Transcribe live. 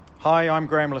Hi, I'm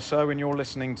Graham Lasso, and you're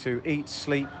listening to Eat,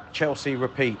 Sleep, Chelsea,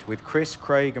 Repeat with Chris,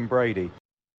 Craig, and Brady.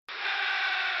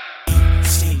 Eat,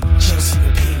 sleep, Chelsea,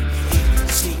 repeat. Eat,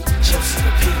 sleep, Chelsea,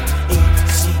 repeat. Eat,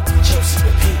 sleep, Chelsea,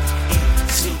 repeat. Eat,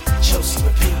 sleep, Chelsea,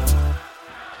 repeat.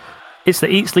 It's the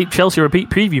Eat, Sleep, Chelsea,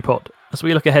 Repeat preview pod. As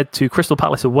we look ahead to Crystal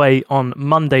Palace away on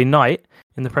Monday night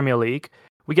in the Premier League,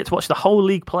 we get to watch the whole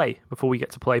league play before we get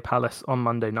to play Palace on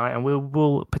Monday night, and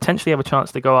we'll potentially have a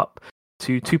chance to go up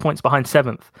to 2 points behind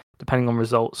 7th, depending on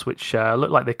results, which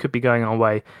look like they could be going our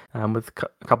way, with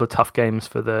a couple of tough games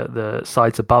for the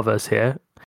sides above us here.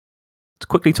 To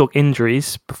quickly talk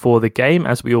injuries before the game,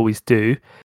 as we always do,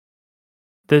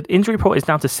 the injury report is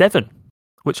down to 7,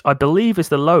 which I believe is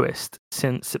the lowest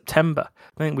since September.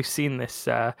 I think we've seen this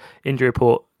injury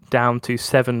report down to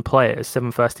 7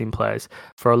 first-team players,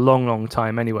 for a long, long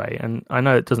time anyway. And I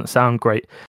know it doesn't sound great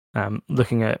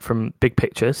looking at it from big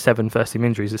picture. 7 first-team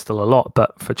injuries is still a lot,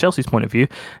 but for Chelsea's point of view,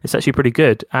 it's actually pretty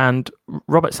good. And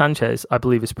Robert Sanchez, I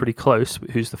believe, is pretty close,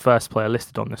 who's the first player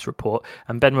listed on this report.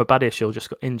 And Ben Badiashile just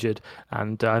got injured.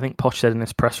 And I think Posh said in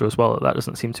his presser as well that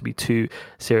doesn't seem to be too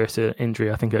serious an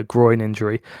injury. I think a groin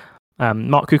injury.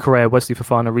 Mark Cucurella, Wesley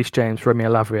Fofana, Reece James, Romeo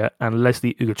Lavia, and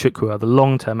Leslie Ugochukwu are the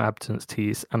long-term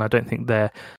absentees, and I don't think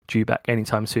they're due back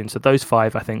anytime soon. So those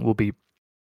 5, I think, will be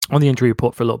on the injury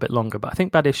report for a little bit longer. But I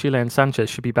think Badiashile and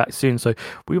Sanchez should be back soon. So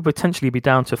we will potentially be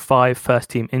down to 5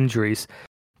 first-team injuries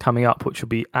coming up, which will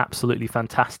be absolutely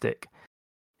fantastic.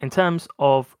 In terms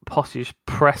of Posh's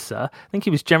presser, I think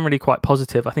he was generally quite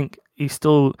positive. I think he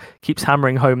still keeps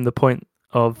hammering home the point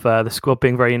of the squad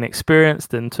being very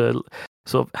inexperienced, and to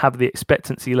sort of have the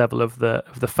expectancy level of the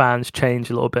fans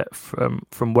change a little bit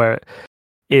from where it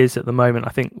is at the moment, I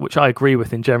think, which I agree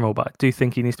with in general, but I do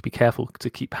think he needs to be careful to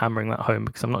keep hammering that home,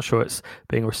 because I'm not sure it's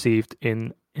being received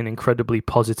in an incredibly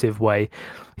positive way.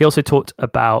 He also talked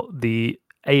about the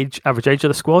average age of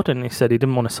the squad, and he said he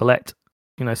didn't want to select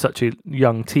such a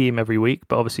young team every week,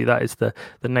 but obviously that is the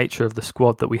nature of the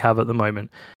squad that we have at the moment.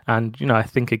 And I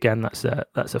think again that's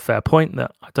a fair point,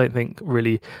 that I don't think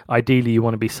really ideally you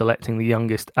want to be selecting the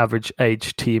youngest average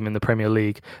age team in the Premier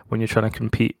League when you're trying to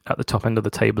compete at the top end of the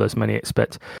table, as many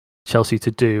expect Chelsea to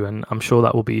do. And I'm sure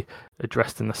that will be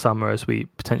addressed in the summer as we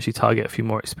potentially target a few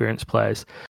more experienced players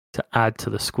to add to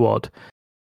the squad.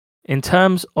 In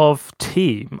terms of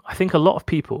team, I think a lot of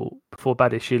people before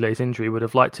Badiashile's injury would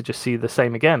have liked to just see the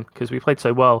same again, because we played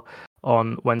so well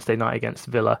on Wednesday night against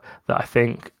Villa that I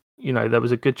think there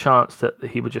was a good chance that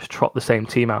he would just trot the same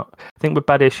team out. I think with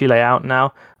Badiashile out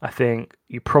now, I think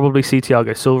you probably see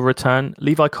Thiago Silva return.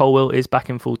 Levi Colwill is back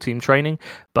in full team training,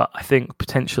 but I think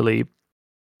potentially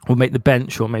will make the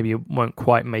bench, or maybe won't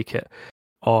quite make it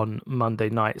on Monday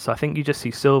night. So I think you just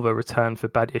see Silva return for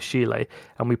Badiashile,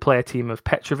 and we play a team of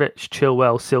Petrovic,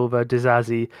 Chilwell, Silva,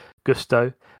 Disasi,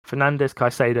 Gusto, Fernandes,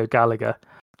 Caicedo, Gallagher,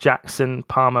 Jackson,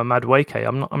 Palmer, Madueke.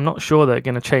 I'm not sure they're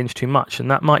going to change too much,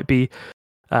 and that might be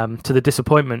to the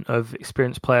disappointment of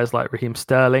experienced players like Raheem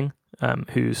Sterling,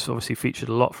 who's obviously featured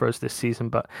a lot for us this season.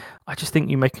 But I just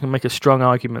think you can make a strong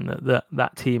argument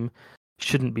that team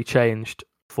shouldn't be changed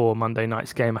for Monday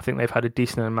night's game. I think they've had a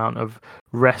decent amount of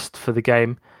rest for the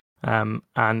game, and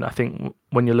I think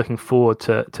when you're looking forward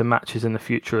to matches in the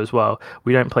future as well,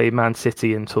 we don't play Man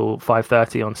City until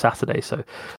 5:30 on Saturday, so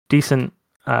decent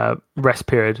rest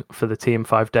period for the team,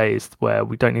 5 days, where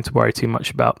we don't need to worry too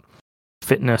much about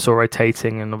fitness or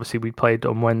rotating. And obviously we played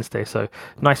on Wednesday, so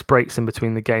nice breaks in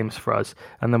between the games for us,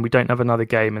 and then we don't have another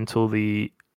game until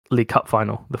the League Cup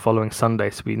final the following Sunday,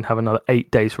 so we can have another 8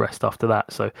 days rest after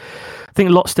that. So I think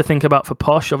lots to think about for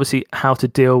Posh. Obviously how to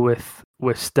deal with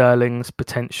Sterling's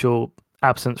potential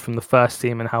absence from the first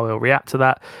team and how he'll react to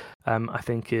that, I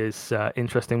think is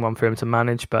interesting one for him to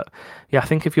manage. But yeah, I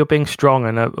think if you're being strong,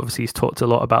 and obviously he's talked a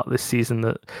lot about this season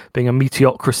that being a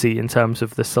mediocrity in terms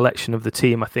of the selection of the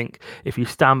team, I think if you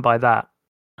stand by that,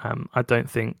 I don't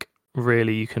think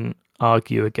really you can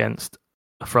argue against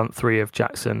a front 3 of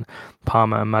Jackson,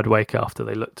 Palmer, and Madueke after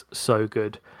they looked so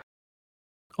good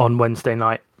on Wednesday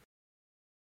night.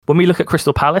 When we look at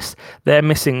Crystal Palace, they're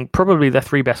missing probably their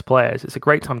 3 best players. It's a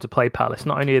great time to play Palace.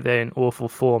 Not only are they in awful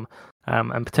form,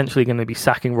 and potentially going to be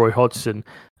sacking Roy Hodgson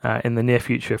in the near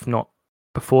future, if not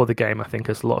before the game, I think,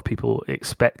 as a lot of people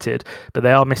expected, but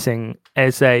they are missing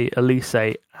Eze,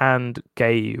 Elise, and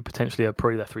Gay, who potentially are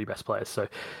probably their 3 best players. So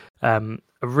a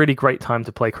really great time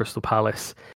to play Crystal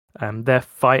Palace. They're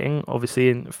fighting, obviously,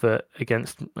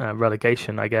 against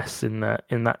relegation, I guess, in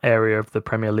that area of the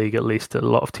Premier League. At least a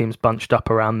lot of teams bunched up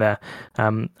around there,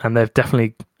 and they're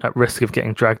definitely at risk of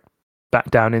getting dragged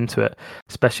back down into it,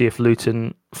 especially if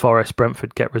Luton, Forest,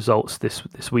 Brentford get results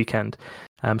this weekend.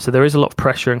 So there is a lot of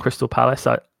pressure in Crystal Palace.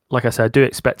 Like I said, I do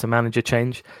expect a manager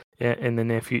change in the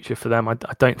near future for them. I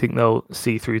don't think they'll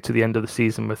see through to the end of the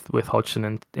season with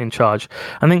Hodgson in charge.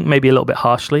 I think maybe a little bit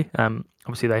harshly.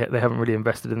 Obviously, they haven't really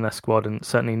invested in their squad and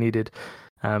certainly needed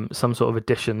some sort of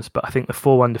additions. But I think the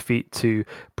 4-1 defeat to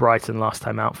Brighton last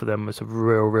time out for them was a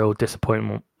real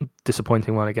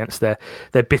disappointing one against their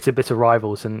bitter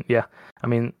rivals. And yeah, I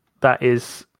mean, that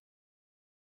is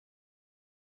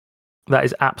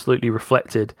absolutely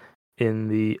reflected in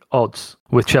the odds,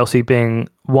 with Chelsea being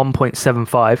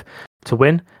 1.75 to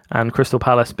win and Crystal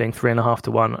Palace being 3.5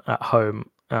 to 1 at home.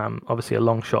 Obviously a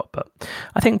long shot, but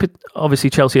I think obviously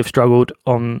Chelsea have struggled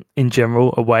in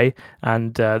general away,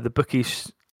 and the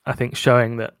bookies, I think,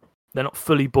 showing that they're not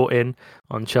fully bought in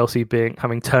on Chelsea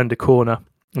having turned a corner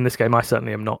in this game. I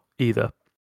certainly am not either.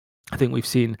 I think we've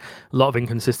seen a lot of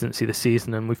inconsistency this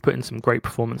season, and we've put in some great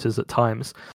performances at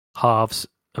times, halves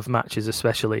of matches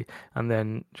especially, and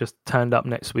then just turned up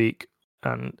next week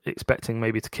and expecting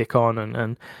maybe to kick on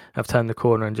and have turned the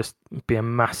corner and just be a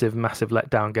massive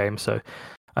letdown game. So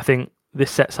I think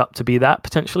this sets up to be that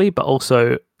potentially, but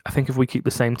also I think if we keep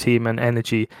the same team and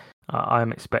energy,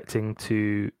 I'm expecting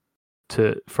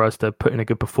for us to put in a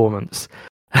good performance.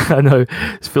 I know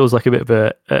it feels like a bit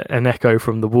of an echo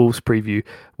from the Wolves preview,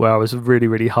 where I was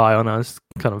really high on us,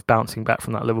 kind of bouncing back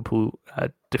from that Liverpool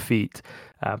defeat.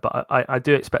 But I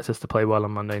do expect us to play well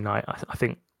on Monday night. I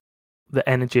think the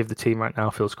energy of the team right now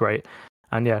feels great.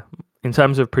 And yeah, in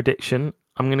terms of prediction,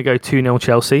 I'm going to go 2-0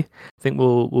 Chelsea. I think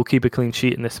we'll keep a clean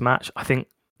sheet in this match. I think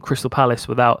Crystal Palace,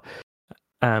 without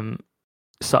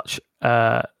such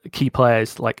key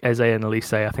players like Eze and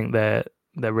Elise, I think they're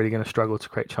really going to struggle to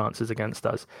create chances against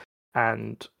us.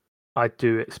 And I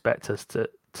do expect us to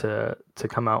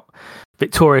come out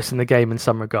victorious in the game in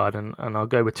some regard. And I'll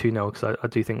go with 2-0 because I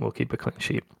do think we'll keep a clean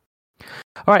sheet.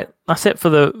 All right, that's it for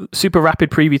the super rapid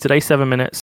preview today, 7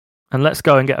 minutes. And let's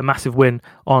go and get a massive win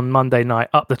on Monday night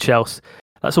up the Chelsea.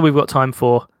 That's all we've got time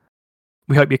for.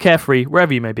 We hope you're carefree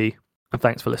wherever you may be. And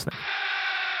thanks for listening.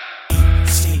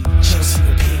 Sleep, Chelsea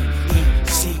repeat.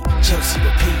 Sleep, Chelsea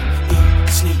repeat.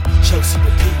 Sleep, Chelsea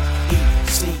repeat.